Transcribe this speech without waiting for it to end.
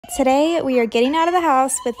Today we are getting out of the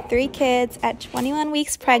house with 3 kids at 21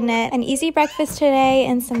 weeks pregnant. An easy breakfast today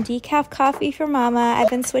and some decaf coffee for mama. I've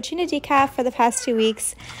been switching to decaf for the past 2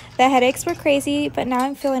 weeks. The headaches were crazy, but now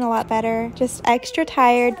I'm feeling a lot better. Just extra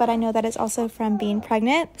tired, but I know that it's also from being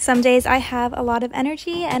pregnant. Some days I have a lot of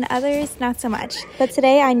energy and others not so much. But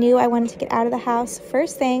today I knew I wanted to get out of the house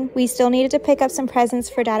first thing. We still needed to pick up some presents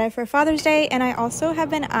for Dada for Father's Day, and I also have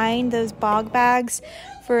been eyeing those bog bags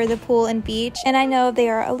for the pool and beach, and I know they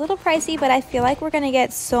are a little pricey, but I feel like we're gonna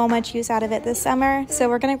get so much use out of it this summer, so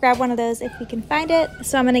we're gonna grab one of those if we can find it.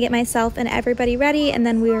 So I'm gonna get myself and everybody ready, and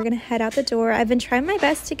then we are gonna head out the door. I've been trying my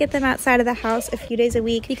best to get them outside of the house a few days a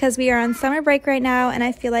week because we are on summer break right now, and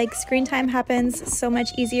I feel like screen time happens so much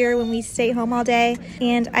easier when we stay home all day,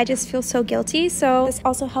 and I just feel so guilty. So this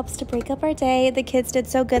also helps to break up our day. The kids did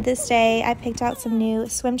so good this day. I picked out some new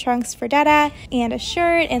swim trunks for Dada and a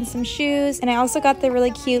shirt and some shoes, and I also got the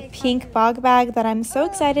really cute pink bog bag that I'm so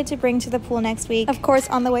excited to bring to the pool next week. Of course,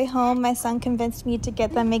 on the way home, my son convinced me to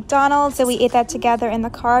get them McDonald's, so we ate that together in the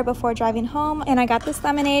car before driving home, and I got this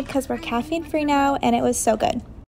lemonade because we're caffeine free now, and it was so good.